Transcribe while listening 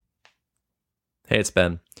Hey, it's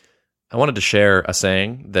Ben. I wanted to share a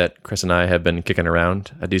saying that Chris and I have been kicking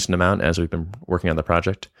around a decent amount as we've been working on the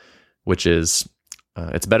project, which is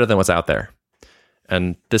it's better than what's out there.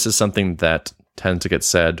 And this is something that tends to get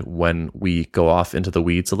said when we go off into the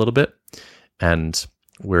weeds a little bit and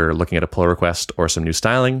we're looking at a pull request or some new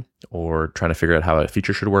styling or trying to figure out how a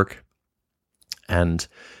feature should work. And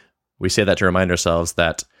we say that to remind ourselves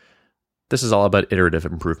that this is all about iterative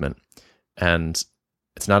improvement. And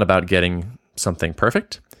it's not about getting something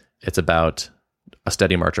perfect. It's about a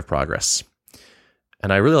steady march of progress.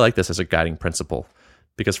 And I really like this as a guiding principle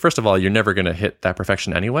because, first of all, you're never going to hit that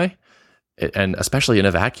perfection anyway, and especially in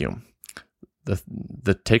a vacuum.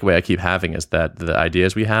 The takeaway I keep having is that the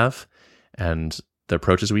ideas we have and the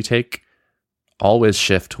approaches we take always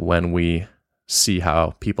shift when we see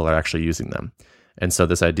how people are actually using them. And so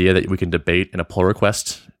this idea that we can debate in a pull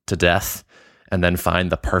request to death and then find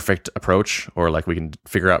the perfect approach, or like we can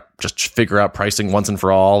figure out pricing once and for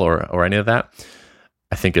all, or any of that,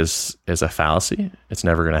 I think is a fallacy. It's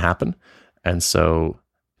never going to happen. And so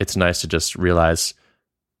it's nice to just realize,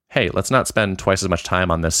 hey, let's not spend twice as much time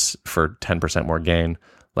on this for 10% more gain.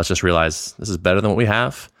 Let's just realize this is better than what we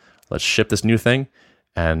have. Let's ship this new thing.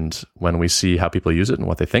 And when we see how people use it and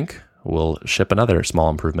what they think, we'll ship another small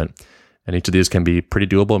improvement. And each of these can be pretty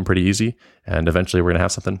doable and pretty easy. And eventually we're going to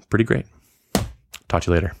have something pretty great. Talk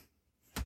to you later.